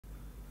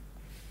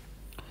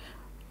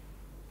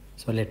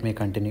So let me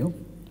continue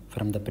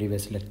from the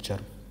previous lecture.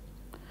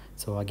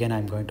 So again I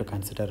am going to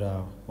consider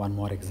one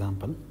more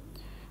example,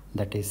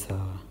 that is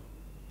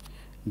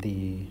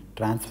the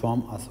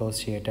transform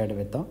associated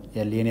with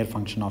a linear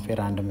function of a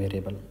random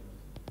variable.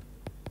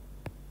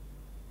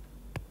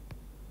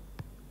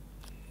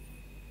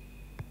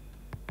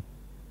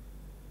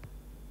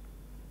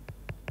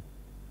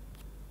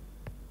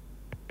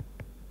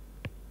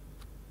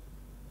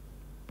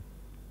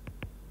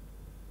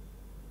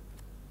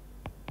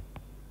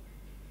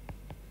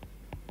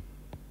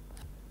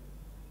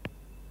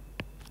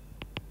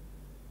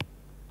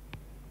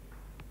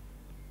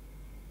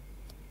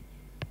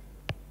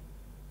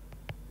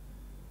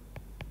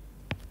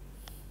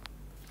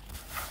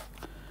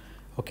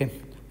 Okay,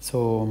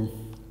 so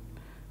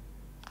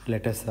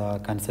let us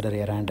consider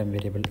a random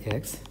variable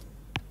x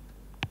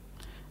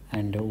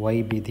and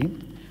y be the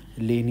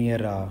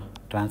linear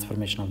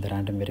transformation of the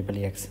random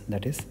variable x,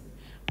 that is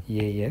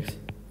ax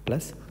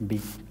plus b.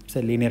 It's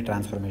a linear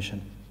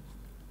transformation.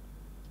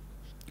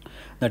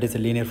 That is a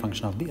linear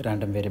function of the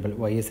random variable.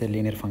 Y is a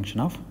linear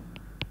function of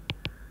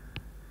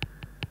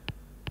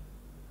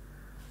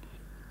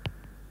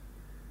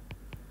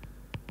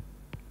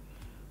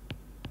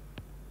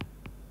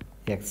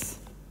x,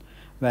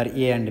 where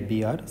a and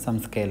b are some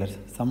scalars,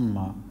 some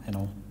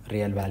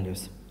real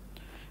values.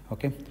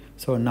 Okay,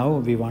 so now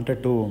we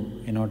wanted to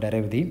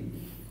derive the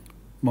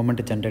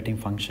moment generating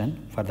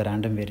function for the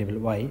random variable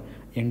y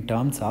in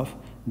terms of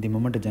the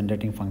moment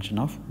generating function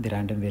of the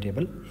random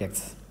variable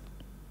x.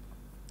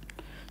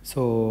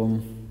 So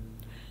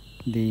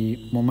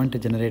the moment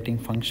generating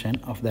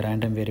function of the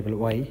random variable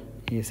y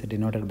is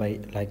denoted by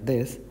like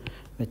this,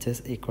 which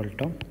is equal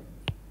to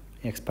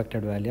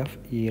expected value of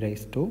e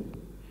raised to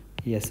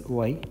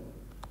sy.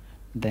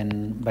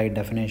 Then by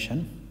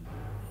definition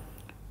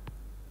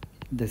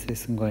this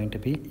is going to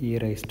be e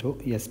raised to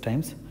s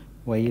times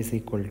y is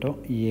equal to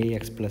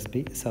ax plus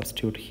b.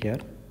 Substitute here.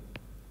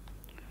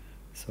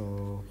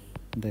 So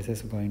this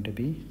is going to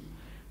be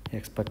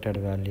expected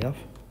value of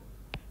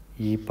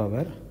e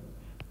power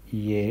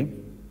a,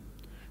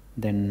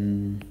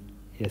 then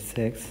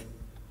sx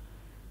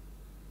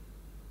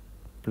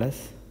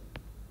plus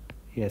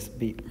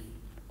sb.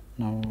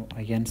 Now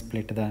again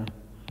split the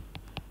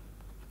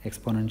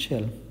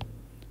exponential,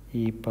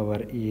 e power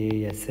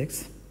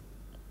asx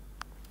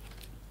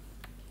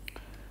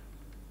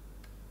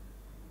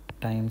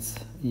times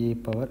e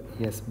power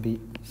sb.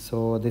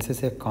 So this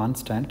is a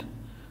constant,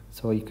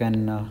 so you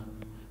can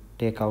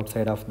take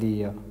outside of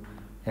the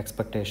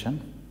expectation.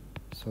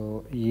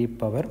 So e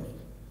power,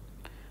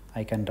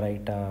 I can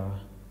write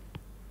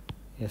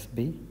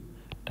sb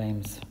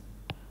times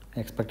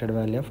expected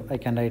value of, I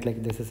can write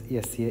like this is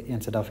sa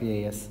instead of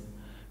as,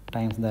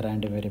 times the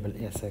random variable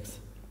sx.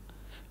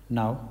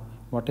 Now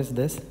what is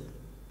this?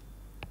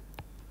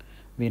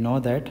 We know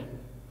that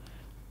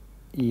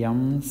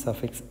m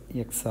suffix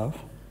x of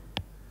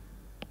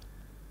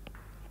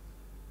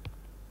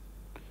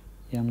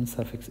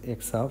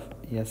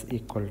s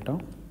equal to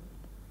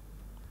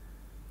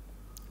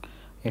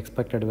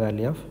expected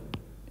value of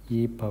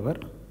e power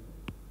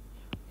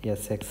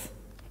sx.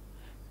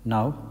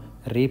 Now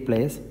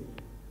replace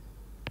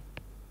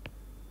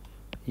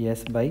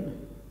s by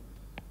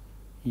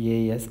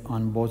as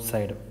on both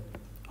sides,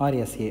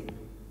 or sa.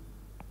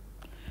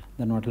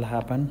 Then what will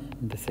happen?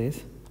 This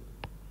is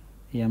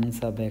m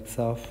sub x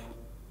of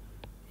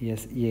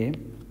sa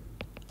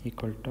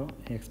equal to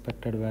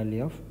expected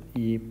value of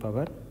e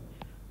power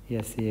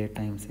sa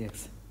times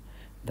x.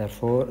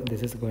 Therefore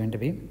this is going to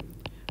be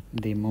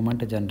the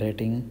moment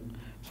generating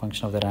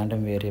function of the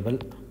random variable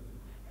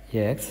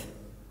x,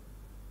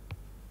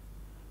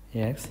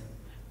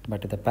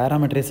 but the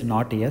parameter is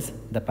not s,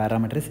 the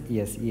parameter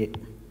is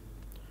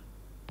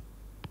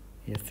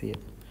sa.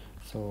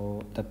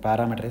 So the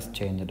parameter is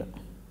changed,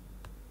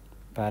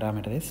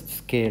 parameter is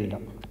scaled.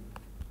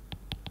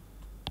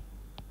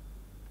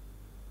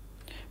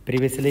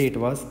 Previously it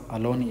was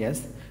alone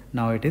s,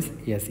 now it is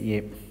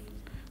sa.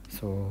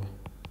 So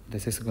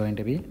this is going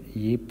to be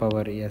e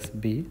power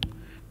sb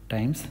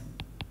times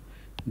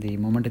the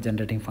moment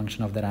generating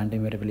function of the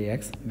random variable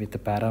x with the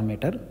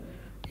parameter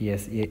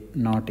sa,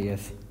 not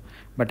s.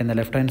 But in the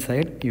left hand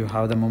side you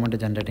have the moment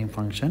generating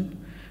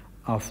function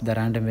of the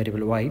random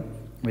variable y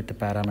with the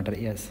parameter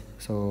s.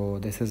 So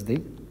this is the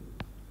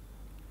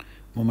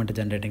moment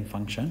generating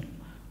function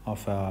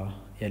of a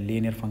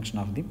linear function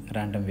of the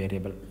random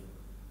variable.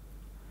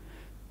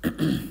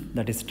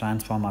 That is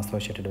transform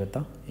associated with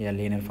a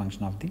linear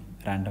function of the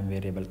random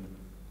variable.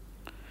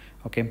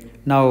 Okay,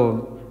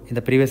 now in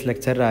the previous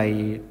lecture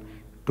I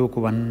took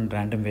one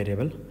random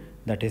variable,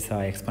 that is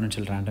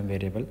exponential random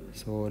variable.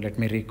 So let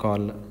me recall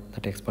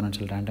that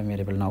exponential random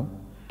variable now.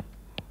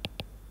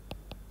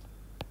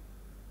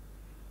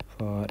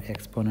 For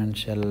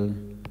exponential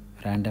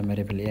random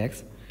variable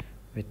x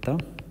with the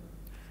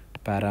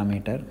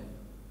parameter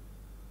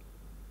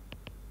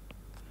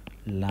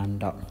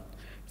lambda.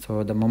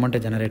 So the moment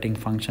generating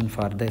function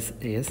for this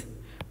is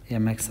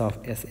mx of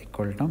s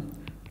equal to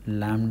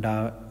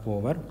lambda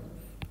over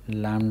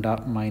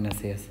lambda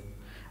minus s.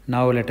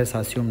 Now let us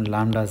assume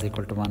lambda is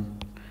equal to 1.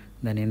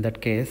 Then in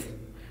that case,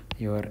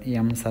 your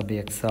m sub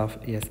x of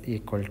s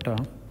equal to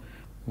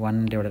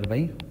 1 divided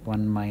by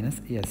 1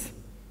 minus s.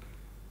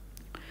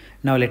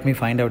 Now let me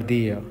find out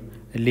the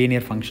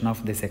linear function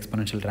of this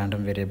exponential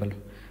random variable.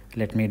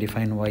 Let me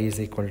define y is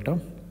equal to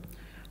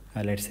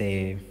let's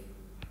say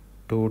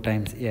 2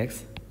 times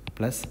x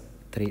plus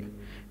 3.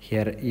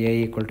 Here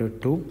a equal to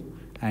 2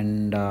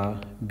 and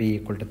b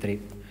equal to 3.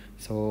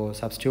 So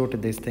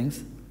substitute these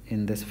things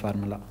in this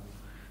formula.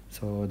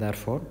 So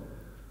therefore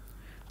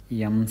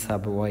m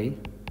sub y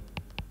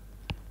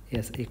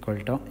is equal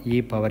to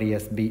e power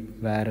sb,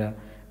 where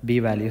b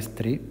value is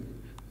 3.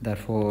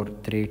 Therefore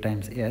 3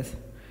 times s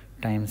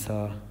times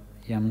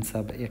m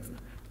sub x,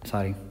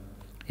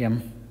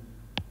 m,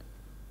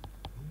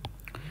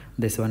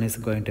 this one is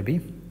going to be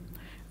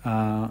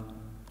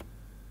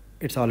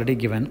it's already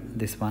given,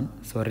 this one,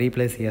 so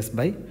replace s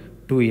by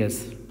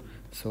 2s,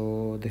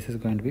 so this is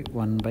going to be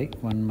 1 by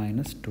 1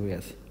 minus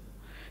 2s.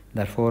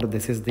 Therefore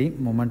this is the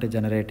moment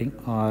generating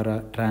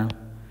or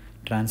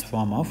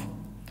transform of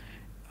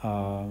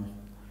an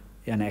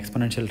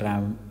exponential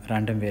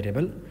random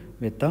variable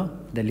with the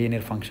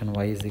linear function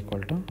y is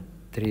equal to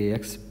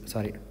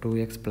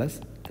 2x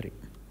plus 3.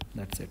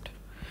 That's it.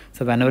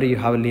 So whenever you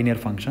have a linear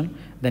function,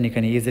 then you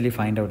can easily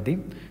find out the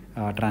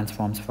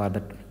transforms for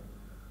that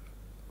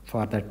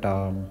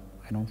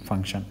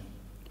function,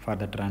 for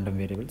that random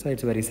variable. So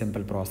it's a very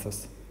simple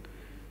process.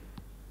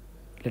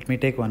 Let me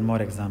take one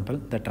more example,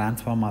 the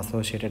transform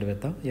associated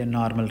with a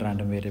normal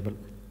random variable.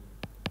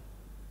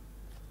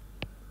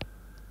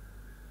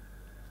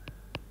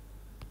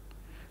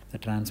 The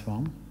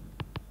transform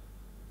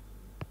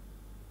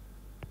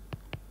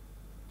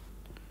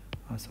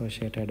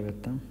associated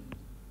with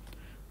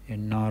a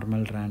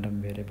normal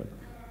random variable.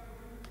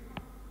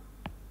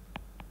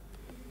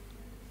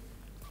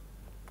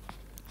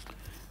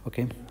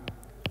 Okay,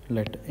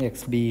 let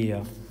x be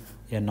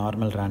a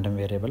normal random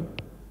variable.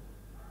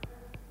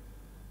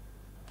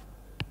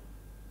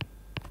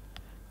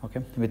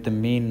 Okay, with the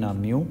mean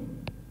mu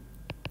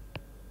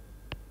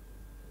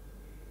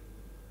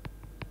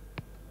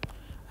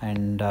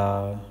and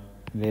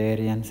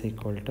variance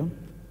equal to,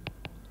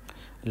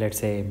 let's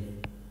say,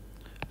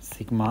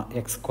 sigma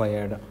x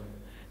squared.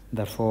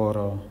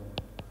 Therefore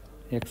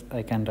x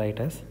I can write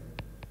as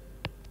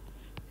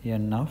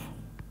n of,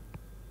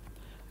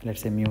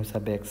 let's say, mu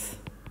sub x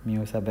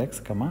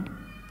comma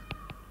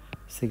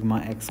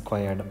sigma x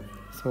squared.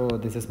 So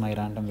this is my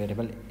random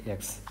variable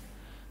x,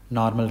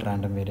 normal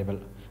random variable.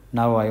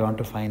 Now I want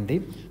to find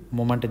the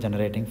moment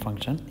generating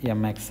function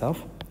mx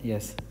of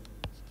s.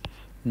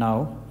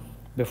 Now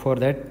before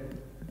that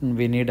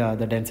we need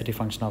the density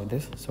function of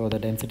this. So the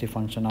density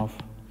function of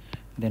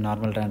the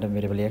normal random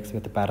variable x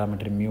with the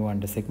parameter mu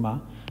and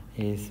sigma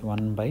is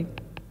 1 by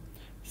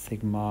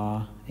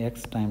sigma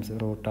x times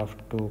root of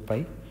 2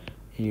 pi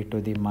e to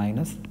the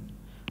minus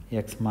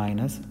x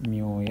minus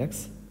mu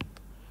x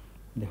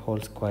the whole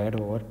squared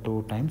over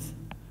 2 times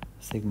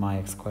sigma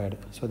x squared.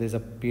 So this is a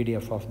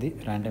PDF of the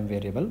random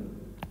variable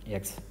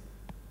x.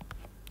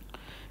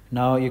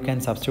 Now you can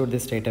substitute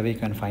this straight away, you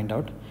can find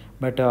out,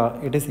 but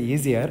it is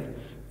easier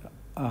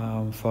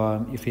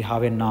for if you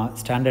have a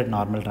standard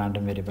normal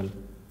random variable.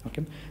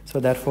 Okay,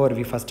 so therefore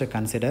we first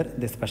consider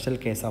the special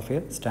case of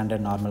a standard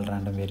normal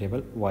random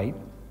variable y.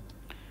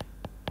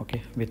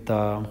 Okay, with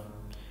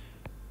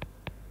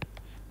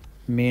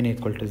mean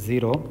equal to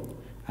 0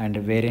 and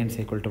variance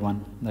equal to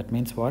 1. That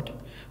means what?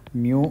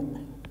 Mu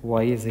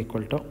y is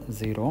equal to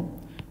 0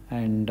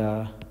 and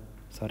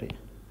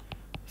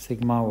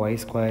sigma y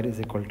square is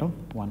equal to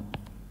 1.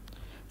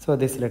 So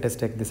this, let us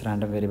take this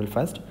random variable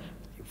first.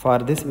 For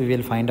this we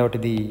will find out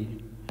the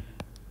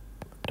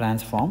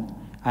transform,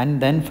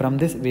 and then from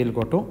this we will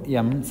go to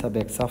m sub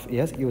x of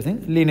s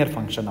using linear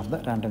function of the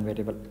random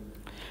variable.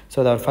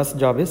 So our first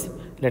job is,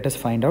 let us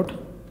find out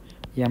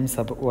m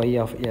sub y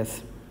of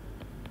s.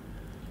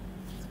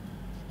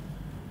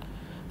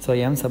 So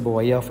m sub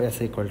y of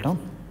s equal to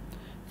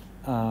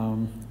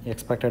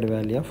expected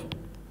value of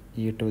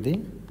e to the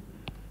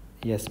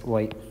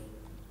sy.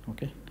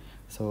 Okay,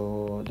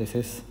 so this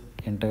is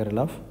integral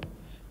of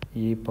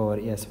e power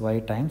sy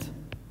times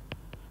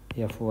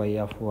fy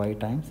of y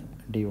times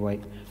dy.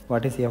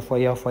 What is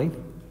fy of y?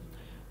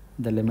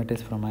 The limit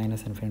is from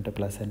minus infinity to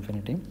plus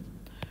infinity.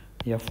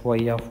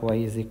 Fy of y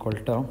is equal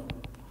to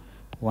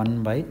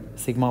 1 by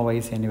sigma y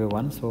is anyway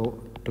 1, so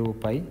 2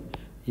 pi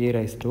e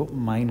raised to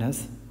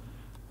minus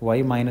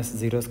y minus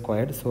 0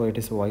 squared, so it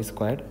is y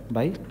squared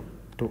by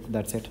 2.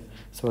 That's it.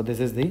 So this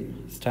is the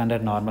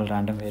standard normal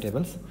random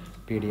variables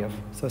PDF.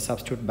 So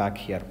substitute back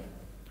here.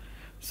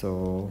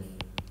 So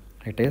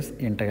it is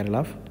integral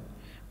of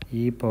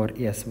e power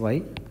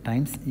sy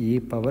times e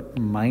power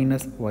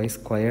minus y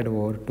squared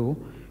over 2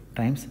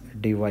 times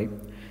dy.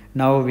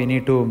 Now we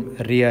need to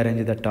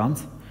rearrange the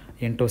terms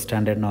into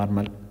standard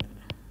normal.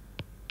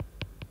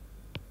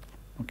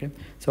 Okay,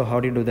 so how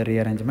do you do the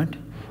rearrangement?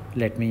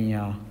 Let me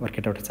work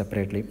it out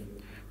separately.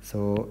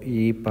 So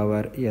e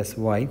power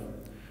sy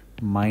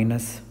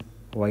minus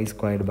y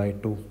squared by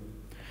 2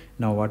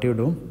 Now what you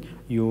do,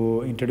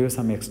 you introduce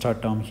some extra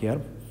term here,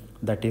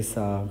 that is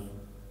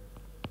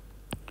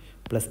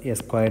plus a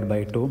squared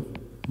by 2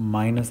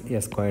 minus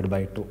a squared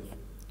by 2.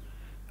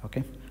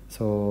 Okay,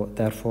 so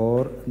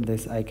therefore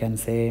this I can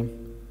say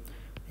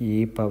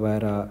e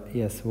power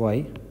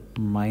sy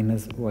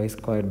minus y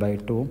squared by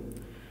 2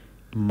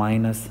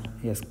 minus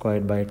a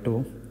squared by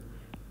 2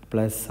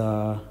 plus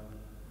a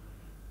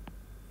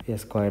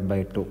squared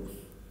by 2.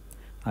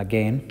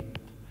 Again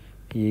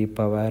e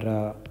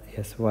power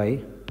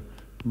sy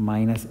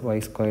minus y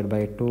squared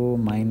by 2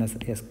 minus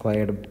a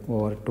squared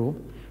over 2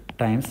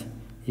 times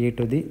e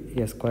to the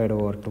a squared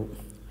over 2.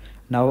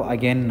 Now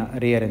again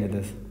rearrange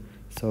this.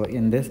 So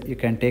in this you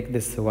can take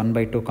this 1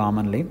 by 2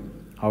 commonly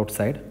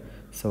outside.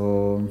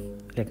 So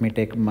let me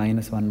take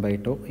minus 1 by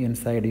 2.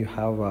 Inside you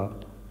have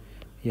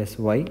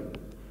sy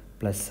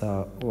plus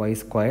y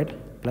squared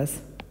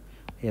plus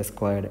a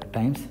squared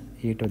times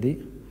e to the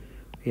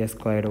a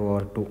squared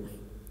over 2.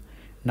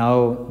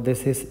 Now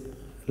this is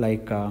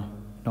like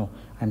no,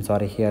 I'm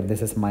sorry, here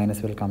this is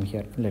minus will come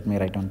here. Let me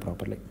write down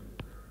properly.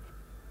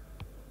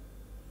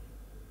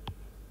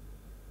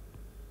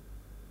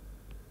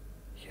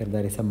 Here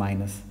there is a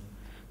minus.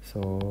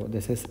 So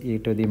this is e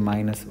to the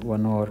minus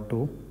 1 over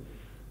 2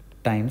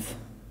 times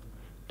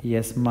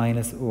s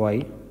minus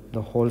y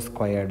the whole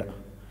squared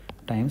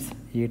times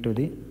e to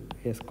the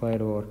a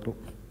squared over 2.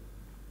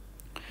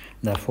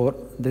 Therefore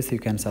this you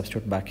can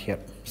substitute back here.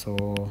 So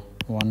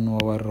 1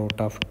 over root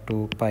of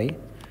 2 pi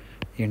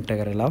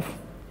integral of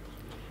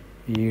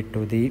e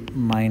to the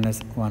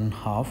minus 1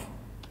 half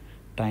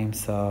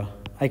times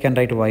I can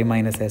write y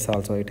minus s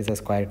also, it is a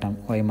square term,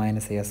 y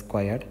minus s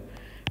squared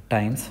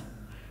times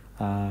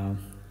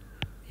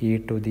e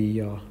to the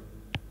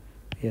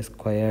a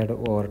squared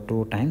over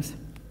 2 times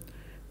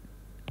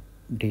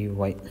dy.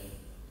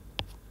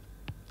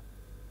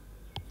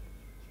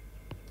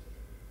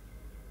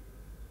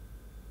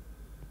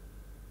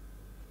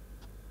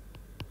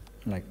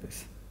 Like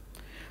this.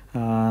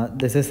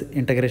 This is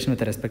integration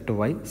with respect to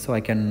y, so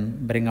I can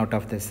bring out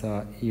of this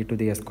e to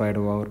the a squared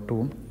over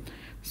 2.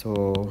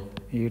 So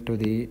e to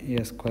the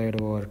a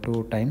squared over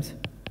 2 times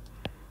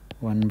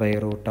 1 by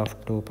root of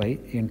 2 pi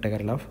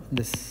integral of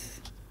this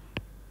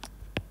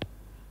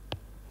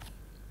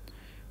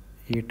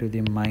e to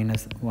the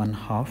minus 1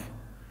 half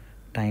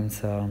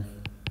times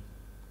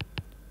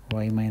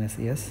y minus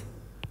s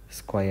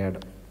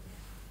squared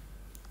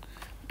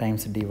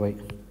times dy.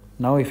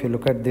 Now if you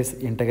look at this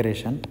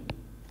integration,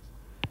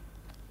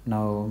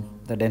 now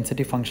the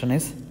density function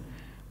is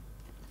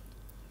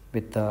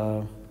with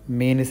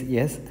mean is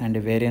s and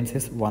variance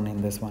is 1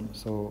 in this one.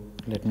 So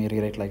let me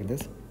rewrite like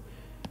this: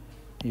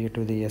 e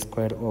to the a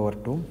squared over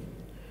 2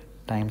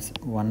 times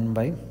 1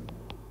 by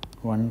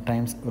 1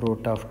 times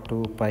root of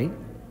 2 pi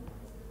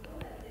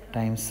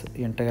times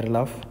integral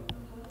of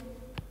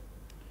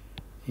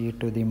e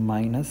to the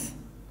minus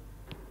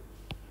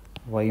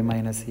y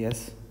minus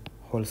s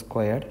whole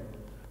squared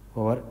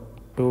over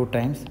 2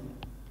 times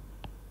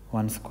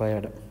 1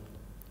 squared.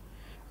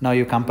 Now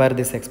you compare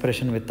this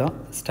expression with the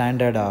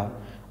standard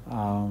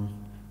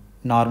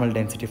normal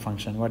density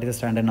function. What is the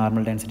standard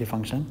normal density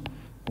function?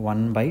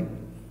 1 by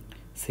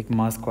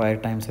sigma square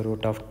times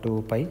root of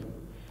 2 pi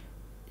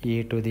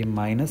e to the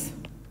minus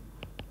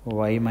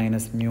y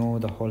minus mu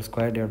the whole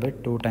square divided by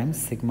 2 times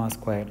sigma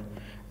squared.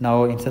 Now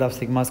instead of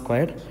sigma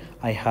squared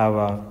I have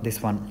this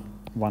one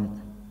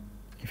 1.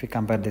 If you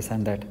compare this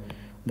and that,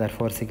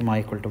 therefore sigma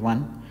equal to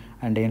 1,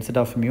 and instead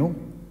of mu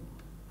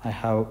I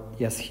have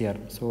s here,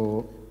 so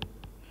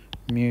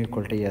mu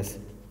equal to s.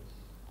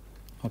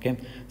 Okay,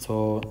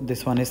 so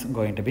this one is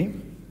going to be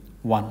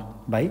 1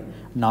 by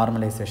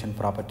normalization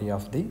property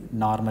of the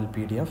normal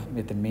PDF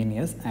with the mean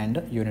s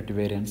and unit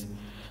variance.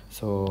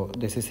 So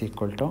this is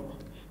equal to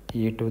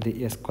e to the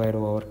a squared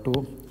over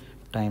 2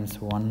 times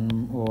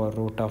 1 over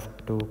root of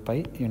 2 pi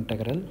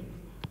integral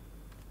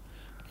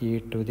e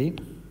to the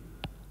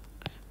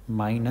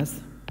minus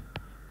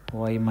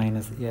y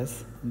minus s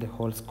the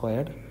whole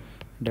squared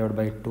divided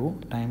by 2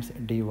 times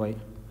dy.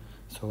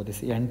 So this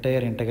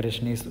entire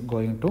integration is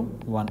going to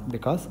 1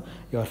 because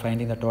you are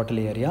finding the total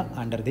area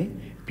under the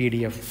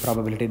PDF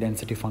probability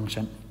density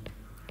function.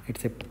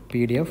 It's a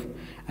PDF,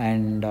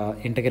 and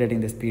integrating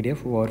this PDF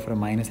over from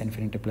minus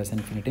infinity to plus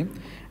infinity.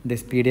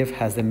 This PDF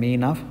has the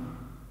mean of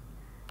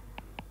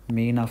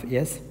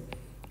s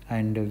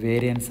and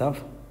variance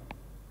of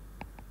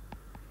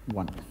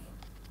 1.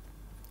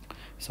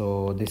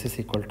 So this is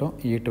equal to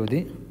e to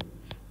the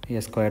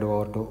a squared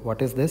over 2.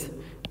 What is this?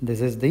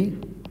 This is the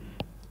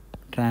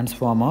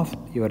transform of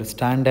your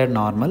standard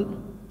normal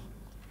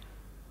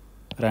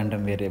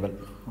random variable.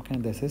 Okay,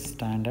 this is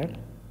standard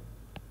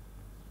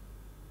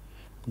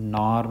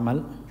normal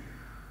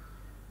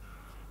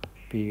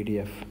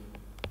PDF.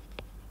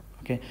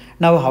 Okay,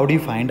 now how do we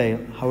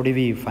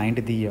find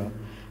the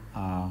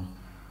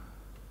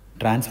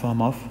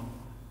transform of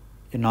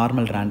a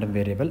normal random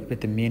variable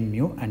with the mean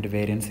mu and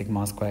variance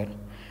sigma square?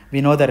 We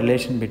know the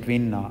relation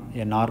between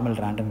a normal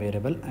random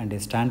variable and a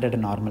standard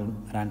normal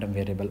random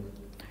variable.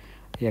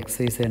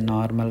 X is a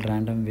normal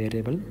random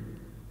variable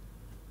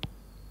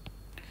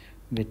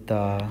with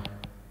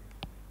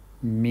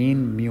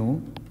mean mu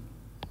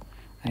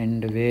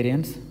and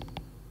variance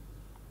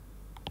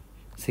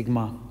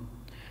sigma.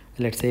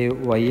 Let's say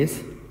y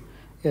is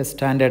a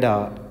standard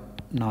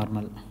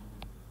normal.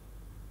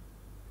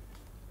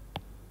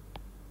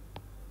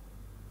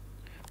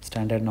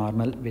 Standard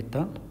normal with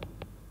the,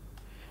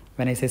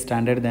 when I say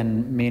standard,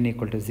 then mean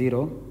equal to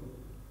 0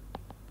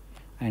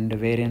 and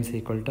variance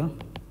equal to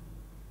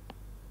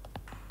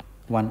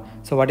 1.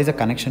 So what is the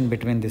connection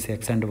between this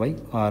x and y,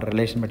 or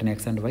relation between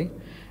x and y?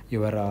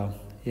 Your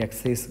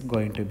x is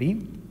going to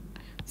be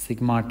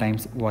sigma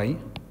times y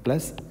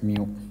plus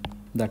mu.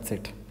 That's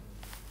it.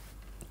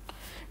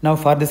 Now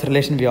for this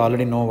relation we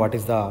already know what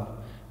is the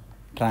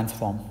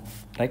transform,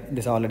 right?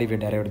 This already we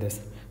derived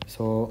this.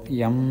 So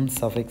m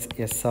suffix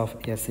s of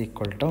s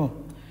equal to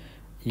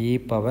e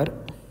power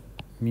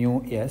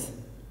mu s,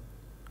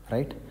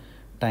 right,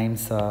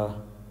 times my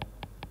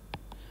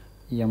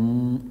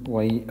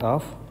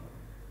of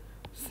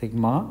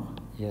sigma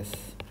s.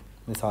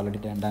 This already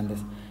done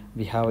this.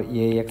 We have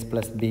ax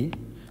plus b,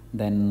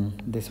 then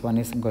this one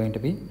is going to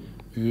be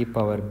e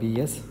power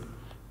bs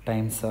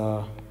times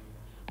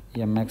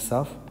mx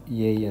of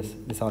as.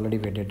 This already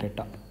we did it.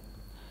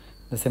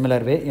 The similar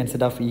way,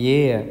 instead of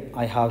a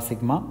I have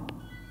sigma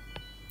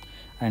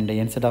and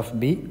instead of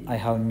b I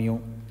have mu.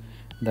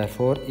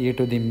 Therefore e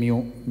to the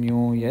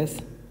mu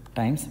s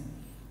times,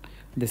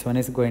 this one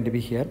is going to be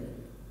here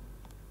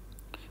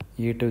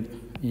e to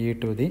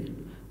the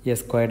a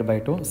squared by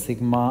 2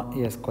 sigma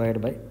a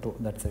squared by 2.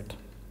 That's it.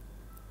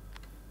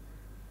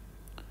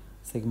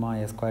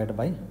 Sigma a squared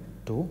by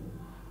 2,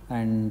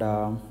 and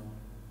okay,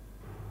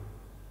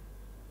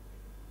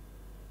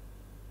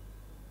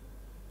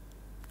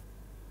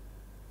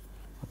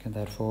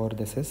 therefore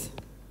this is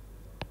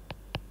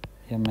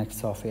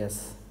mx of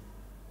s.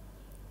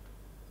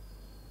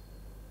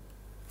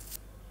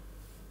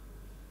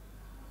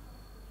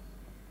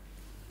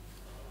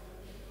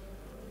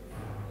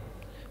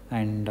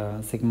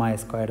 And sigma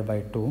is squared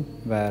by 2,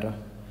 where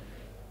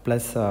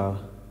plus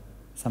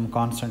some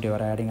constant you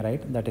are adding,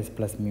 right? That is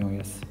plus mu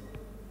s.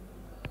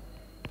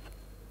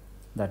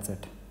 That's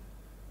it.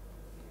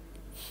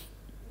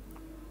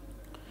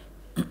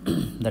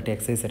 That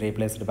x is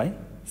replaced by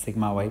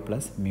sigma y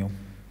plus mu.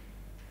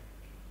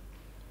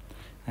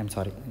 I'm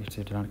sorry, it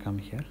did not come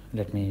here.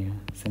 Let me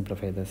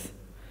simplify this.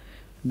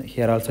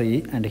 Here also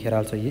e and here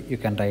also e. You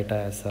can write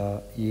as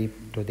e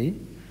to the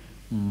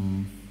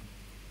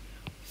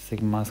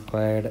sigma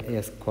squared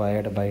a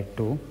squared by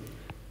 2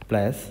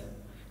 plus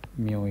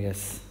mu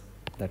s.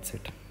 That's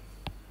it.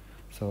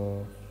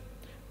 So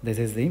this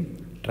is the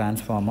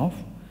transform of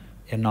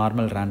a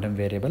normal random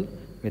variable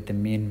with the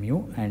mean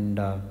mu and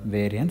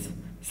variance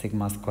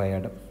sigma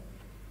squared.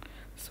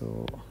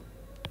 So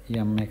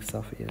mx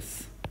of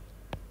s,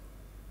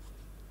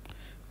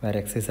 where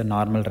x is a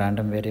normal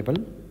random variable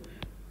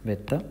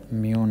with the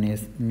mean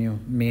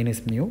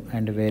is mu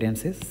and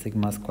variance is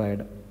sigma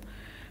squared,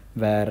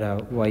 where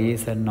y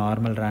is a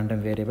normal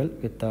random variable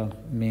with the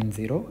mean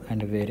 0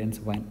 and variance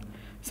 1.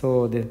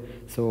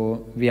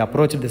 So we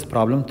approached this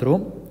problem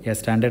through a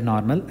standard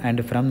normal,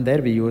 and from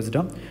there we used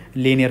a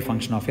linear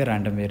function of a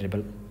random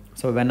variable.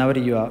 So whenever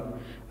you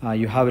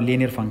have a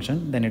linear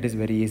function, then it is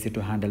very easy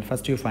to handle.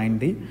 First you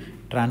find the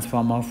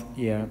transform of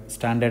a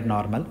standard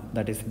normal,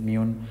 that is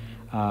mean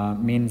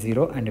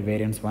 0 and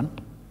variance 1.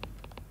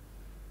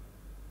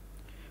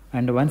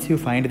 And once you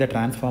find the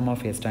transform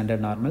of a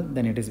standard normal,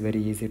 then it is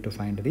very easy to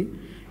find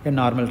a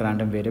normal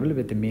random variable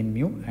with the mean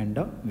mu and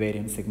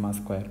variance sigma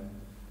square.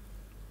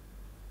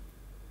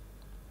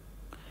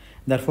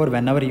 Therefore,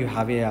 whenever you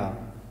have a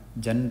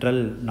general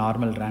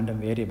normal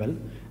random variable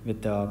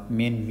with the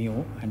mean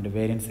mu and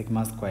variance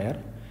sigma square,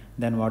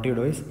 then what you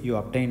do is you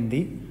obtain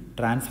the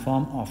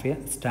transform of a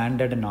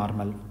standard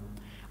normal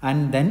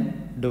and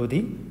then do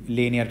the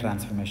linear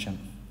transformation.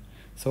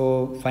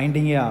 So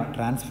finding a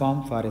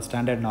transform for a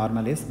standard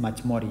normal is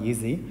much more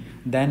easy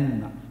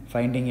than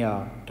finding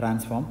a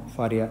transform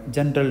for a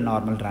general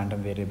normal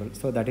random variable.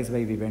 So that is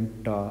why we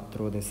went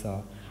through this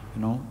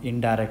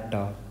indirect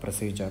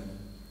procedure.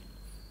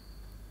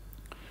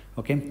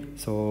 Okay,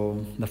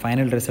 so the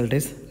final result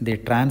is the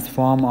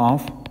transform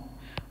of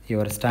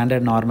your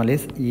standard normal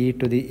is e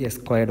to the s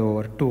squared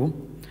over 2,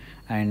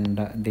 and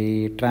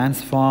the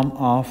transform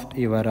of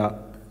your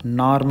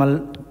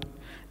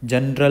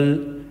general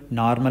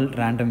normal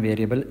random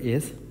variable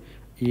is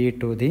e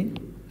to the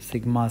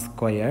sigma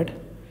squared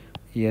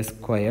a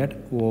squared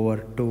over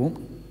 2,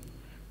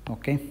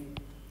 okay,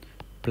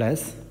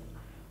 plus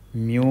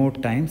mu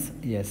times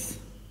s.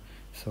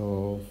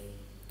 So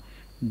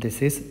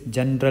this is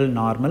general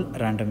normal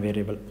random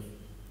variable.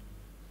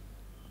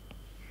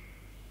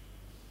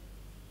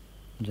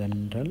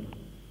 General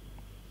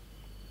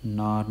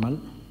normal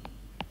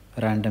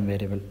random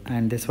variable,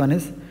 and this one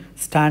is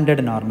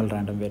standard normal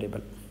random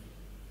variable.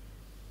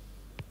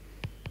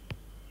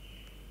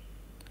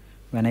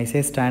 When I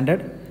say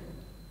standard,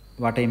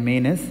 what I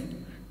mean is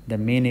the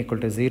mean equal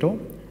to 0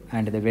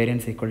 and the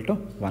variance equal to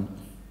 1.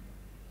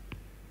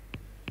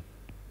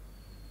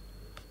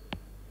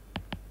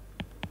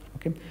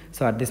 Okay,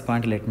 so at this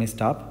point let me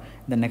stop.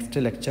 The next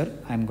lecture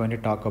I am going to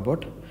talk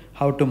about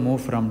how to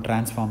move from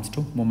transforms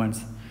to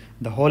moments.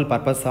 The whole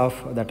purpose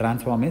of the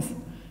transform is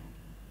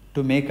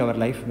to make our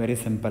life very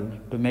simple,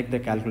 to make the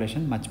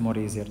calculation much more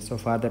easier. So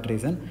for that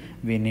reason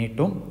we need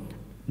to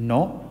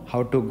know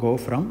how to go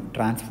from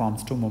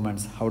transforms to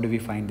moments. How do we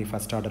find the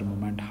first order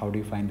moment, how do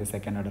you find the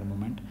second order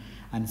moment,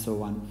 and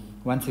so on.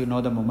 Once you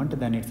know the moment,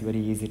 then it's very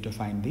easy to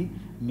find the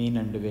mean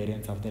and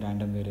variance of the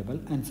random variable,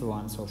 and so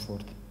on and so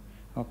forth.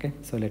 Okay,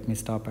 so let me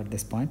stop at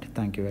this point.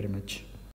 Thank you very much.